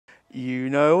You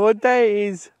know what day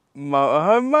it is?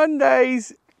 Motorhome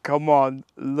Mondays. Come on,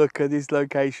 look at this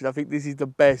location. I think this is the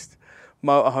best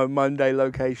Motorhome Monday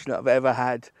location I've ever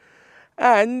had.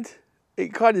 And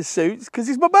it kind of suits because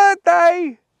it's my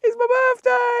birthday. It's my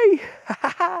birthday.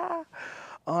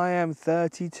 I am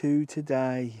 32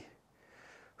 today.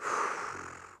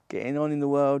 Getting on in the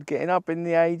world, getting up in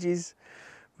the ages,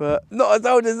 but not as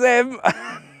old as them.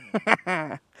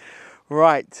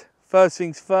 Right. First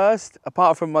things first,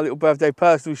 apart from my little birthday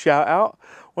personal shout out,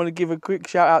 I want to give a quick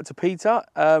shout out to Peter.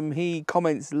 He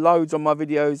comments loads on my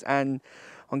videos and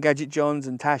on Gadget John's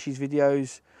and Tashi's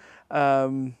videos.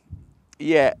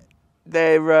 Yeah,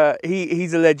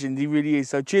 he's a legend, he really is.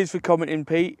 So cheers for commenting,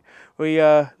 Pete. We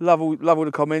love all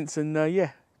the comments, and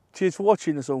yeah, cheers for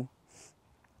watching us all.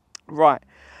 Right,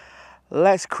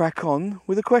 let's crack on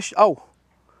with the question. Oh,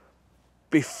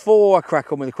 before I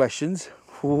crack on with the questions,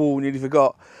 nearly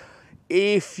forgot.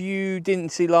 If you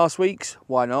didn't see last week's,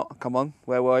 why not? Come on,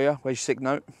 where were you? Where's your sick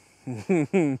note? If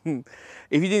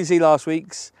you didn't see last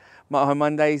week's Motorhome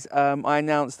Mondays, I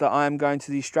announced that I am going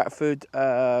to the Stratford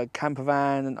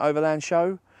Campervan and Overland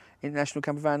Show, International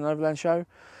Campervan and Overland Show.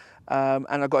 And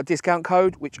I've got a discount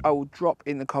code, which I will drop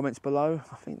in the comments below.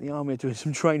 I think the army are doing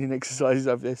some training exercises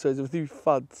over there, so there's a few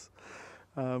FUDs.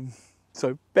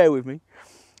 So bear with me.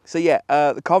 So yeah,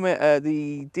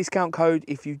 the discount code,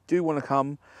 if you do want to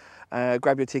come,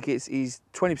 grab your tickets, is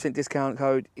 20% discount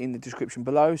code in the description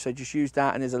below. So just use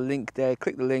that, and there's a link there.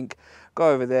 Click the link, go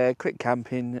over there, click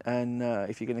camping, and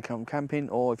if you're going to come camping,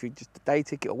 or if you're just a day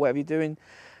ticket or whatever you're doing,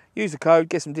 use the code,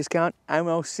 get some discount, and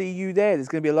I'll see you there. There's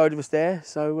going to be a load of us there,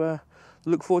 so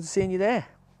look forward to seeing you there.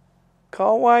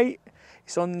 Can't wait.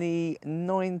 It's on the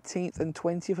 19th and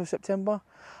 20th of September.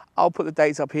 I'll put the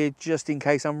dates up here just in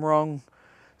case I'm wrong.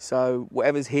 So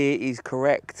whatever's here is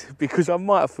correct, because I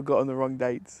might have forgotten the wrong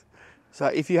dates. So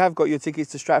if you have got your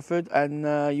tickets to Stratford and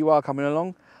you are coming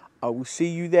along, I will see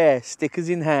you there, stickers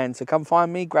in hand. So come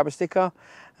find me, grab a sticker,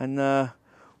 and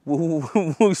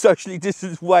we'll socially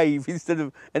distance wave instead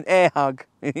of an air hug.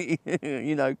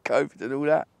 You know, COVID and all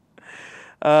that.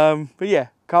 But yeah,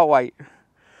 can't wait.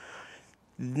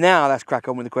 Now let's crack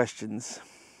on with the questions.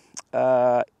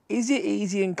 Is it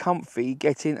easy and comfy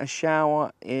getting a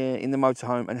shower in the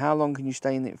motorhome, and how long can you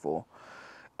stay in it for?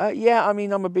 Yeah, I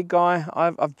mean, I'm a big guy.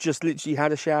 I've just literally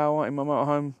had a shower in my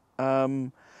motorhome.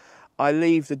 I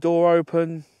leave the door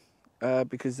open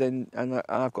because then, and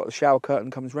I've got the shower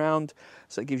curtain comes round,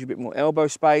 so it gives you a bit more elbow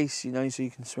space, you know, so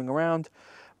you can swing around.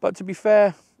 But to be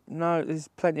fair, no, there's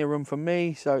plenty of room for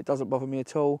me, so it doesn't bother me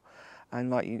at all. And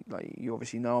like you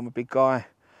obviously know, I'm a big guy,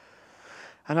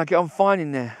 and I get on fine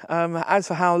in there. As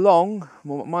for how long,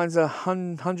 well, mine's a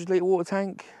 100-litre water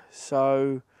tank,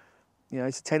 so you know,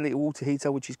 it's a 10-litre water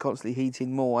heater, which is constantly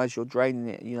heating more as you're draining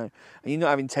it, you know. And you're not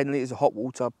having 10 litres of hot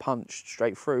water punched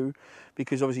straight through,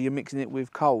 because obviously you're mixing it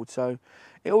with cold. So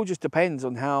it all just depends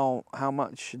on how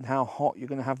much and how hot you're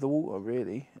going to have the water,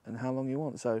 really, and how long you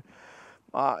want. So,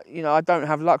 you know, I don't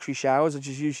have luxury showers. I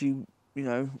just usually, you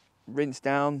know, rinse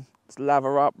down,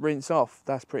 lather up, rinse off.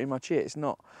 That's pretty much it. It's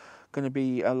not going to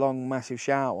be a long, massive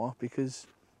shower, because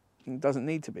it doesn't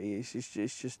need to be. It's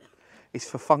just it's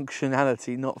for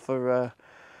functionality, not for,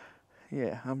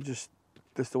 yeah,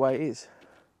 that's the way it is.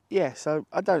 Yeah, so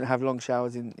I don't have long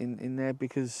showers in there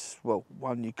because, well,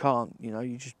 one, you can't, you know,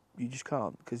 you just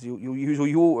can't, because you'll use all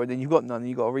your water and then you've got none and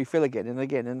you've got to refill again and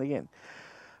again and again.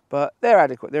 But they're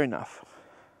adequate, they're enough.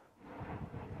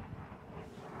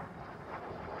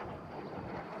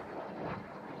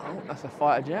 Oh, that's a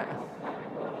fighter jet.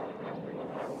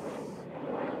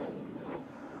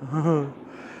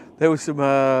 There was some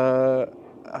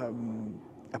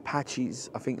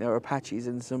Apaches, I think they were Apaches,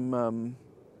 and some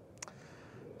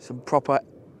proper,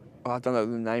 I don't know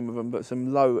the name of them, but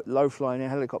some low flying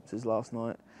helicopters last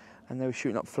night, and they were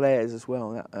shooting up flares as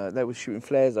well. They were shooting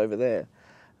flares over there.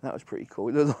 That was pretty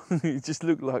cool. It just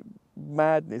looked like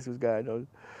madness was going on.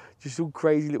 Just all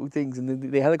crazy little things,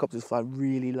 and the helicopters fly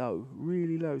really low,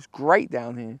 really low. It's great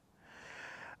down here.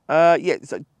 Yeah,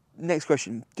 so next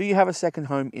question. Do you have a second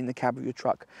home in the cab of your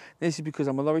truck? This is because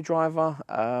I'm a lorry driver.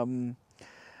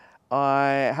 I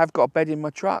have got a bed in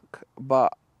my truck,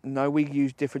 but no, we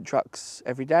use different trucks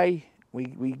every day.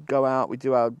 We go out, we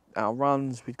do our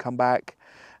runs, we come back,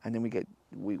 and then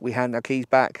we hand our keys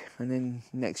back, and then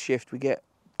next shift we get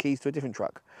keys to a different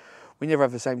truck. We never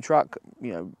have the same truck.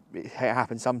 You know, it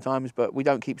happens sometimes, but we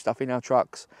don't keep stuff in our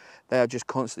trucks. They are just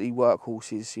constantly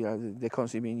workhorses. You know, they're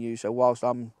constantly being used. So whilst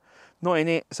I'm not in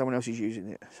it, someone else is using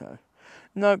it. So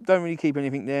no, don't really keep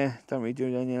anything there. Don't really do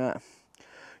any of that.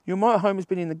 Your motorhome has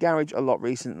been in the garage a lot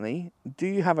recently. Do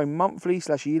you have a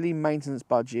monthly/yearly maintenance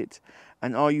budget,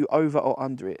 and are you over or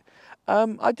under it?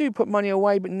 I do put money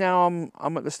away, but now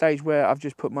I'm at the stage where I've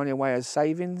just put money away as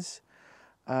savings.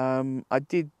 I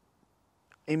did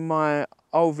in my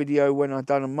old video when I'd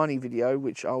done a money video,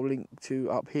 which I'll link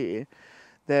to up here.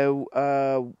 There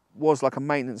was like a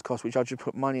maintenance cost, which I just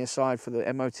put money aside for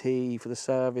the MOT, for the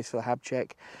service, for the hab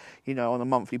check, you know, on a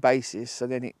monthly basis. So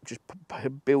then it just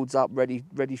builds up, ready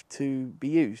to be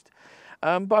used.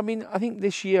 But I mean, I think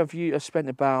this year I've spent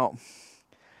about,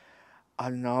 I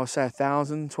don't know, I'll say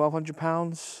 £1,000,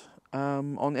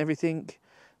 £1,200 on everything.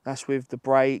 That's with the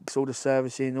brakes, all the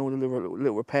servicing, all the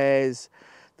little repairs,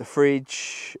 the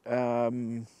fridge.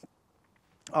 I've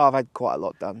had quite a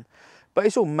lot done, but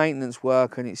it's all maintenance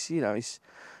work, and it's, you know, it's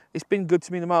been good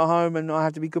to me in the motorhome, and I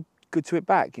have to be good to it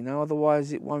back, you know.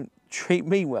 Otherwise, it won't treat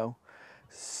me well.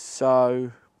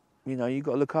 So, you know, you've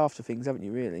got to look after things, haven't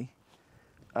you? Really.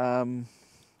 But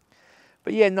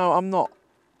yeah, no, I'm not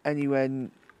anywhere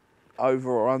over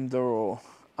or under, or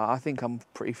I think I'm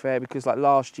pretty fair, because like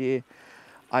last year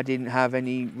I didn't have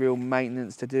any real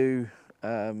maintenance to do,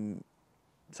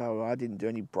 so I didn't do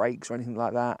any brakes or anything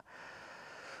like that.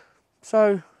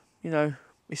 So, you know,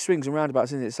 it swings and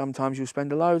roundabouts, isn't it? Sometimes you'll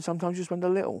spend a load, sometimes you'll spend a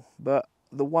little, but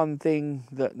the one thing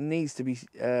that needs to be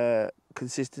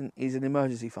consistent is an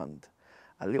emergency fund,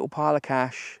 a little pile of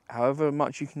cash, however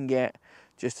much you can get,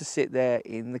 just to sit there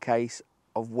in the case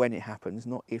of when it happens,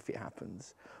 not if it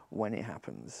happens, when it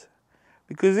happens,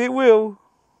 because it will.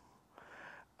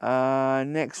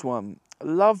 Next one.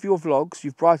 Love your vlogs.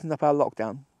 You've brightened up our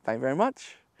lockdown. Thank you very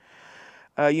much.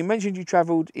 You mentioned you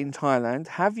travelled in Thailand.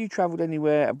 Have you travelled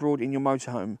anywhere abroad in your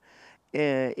motorhome?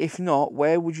 If not,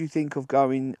 where would you think of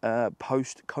going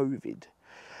post-COVID?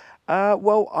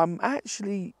 Well, I'm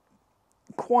actually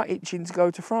quite itching to go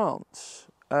to France.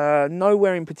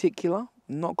 Nowhere in particular.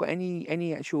 Not got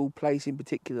any actual place in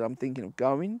particular I'm thinking of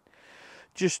going.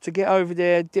 Just to get over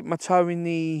there, dip my toe in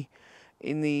the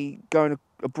going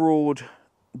abroad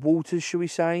waters, shall we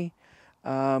say.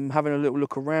 Having a little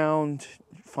look around,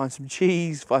 find some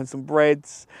cheese, find some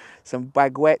breads, some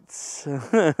baguettes.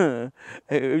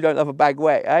 Who don't love a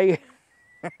baguette,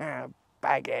 eh?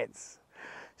 Baguettes.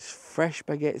 Fresh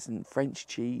baguettes and French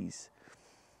cheese.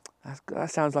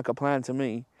 That sounds like a plan to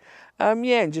me.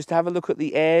 Yeah, and just to have a look at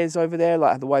the airs over there,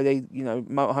 like the way they, you know,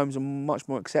 motorhomes are much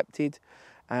more accepted,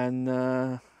 and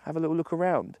have a little look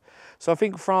around. So I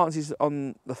think France is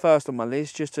on the first on my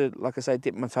list, just to, like I say,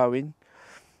 dip my toe in.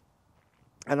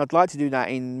 And I'd like to do that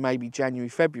in maybe January,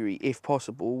 February, if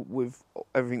possible, with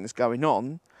everything that's going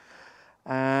on.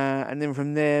 And then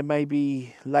from there,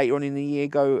 maybe later on in the year,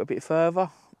 go a bit further.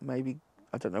 Maybe,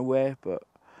 I don't know where, but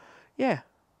yeah,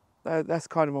 that's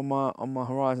kind of on my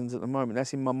horizons at the moment.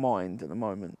 That's in my mind at the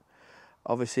moment.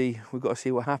 Obviously, we've got to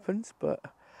see what happens, but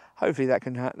hopefully that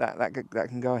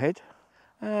can go ahead.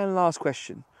 And last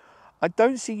question. I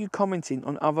don't see you commenting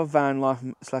on other van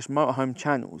life/motorhome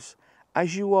channels.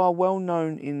 As you are well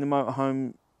known in the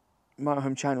motorhome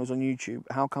channels on YouTube,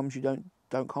 how comes you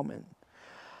don't comment?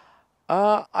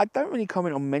 I don't really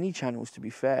comment on many channels, to be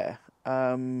fair.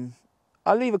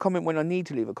 I leave a comment when I need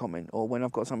to leave a comment, or when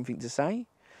I've got something to say.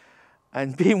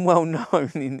 And being well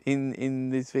known in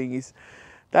this thing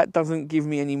that doesn't give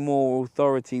me any more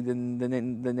authority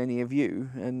than any of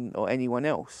you or anyone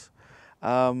else.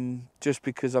 Just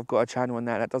because I've got a channel on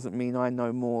that doesn't mean I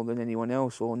know more than anyone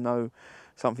else or know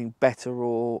something better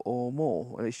or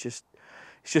more. It's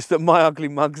just that my ugly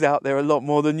mug's out there a lot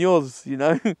more than yours, you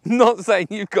know. Not saying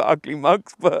you've got ugly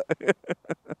mugs, but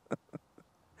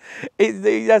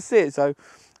that's it. So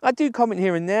I do comment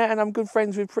here and there, and I'm good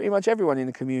friends with pretty much everyone in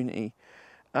the community.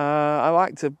 I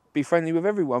like to be friendly with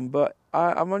everyone, but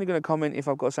I'm only going to comment if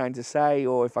I've got something to say,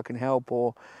 or if I can help,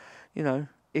 or, you know,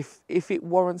 if it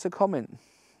warrants a comment,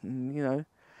 you know.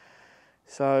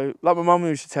 So, like my mum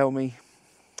used to tell me,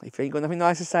 if you ain't got nothing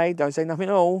nice to say, don't say nothing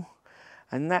at all.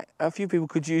 And that a few people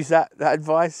could use that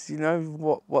advice, you know,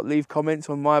 what leave comments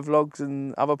on my vlogs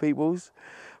and other people's.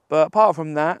 But apart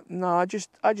from that, no, I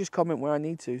just comment where I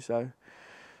need to. So,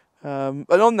 and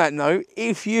on that note,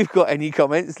 if you've got any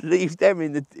comments, leave them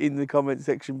in the comment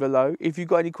section below. If you've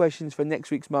got any questions for next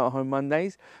week's Motorhome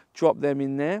Mondays, drop them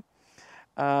in there.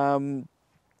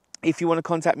 If you want to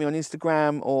contact me on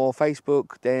Instagram or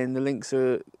Facebook, then the links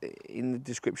are in the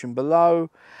description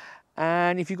below.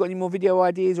 And if you've got any more video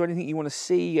ideas or anything you want to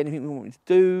see, anything you want me to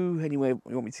do, anywhere you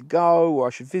want me to go or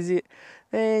I should visit,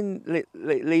 then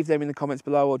leave them in the comments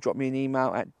below, or drop me an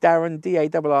email at Darren,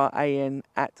 D-A-R-R-A-N,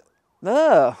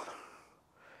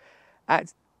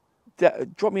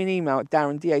 drop me an email at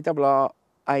Darren, D-A-R-R-A-N,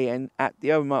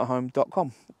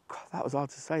 motorhome@theurbanmotorhome.com. God, that was hard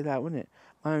to say that, wasn't it?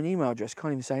 My own email address,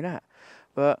 can't even say that.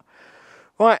 But,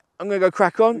 right, I'm going to go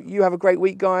crack on. You have a great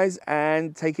week, guys,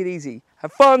 and take it easy.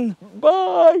 Have fun.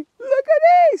 Bye. Look at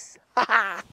it.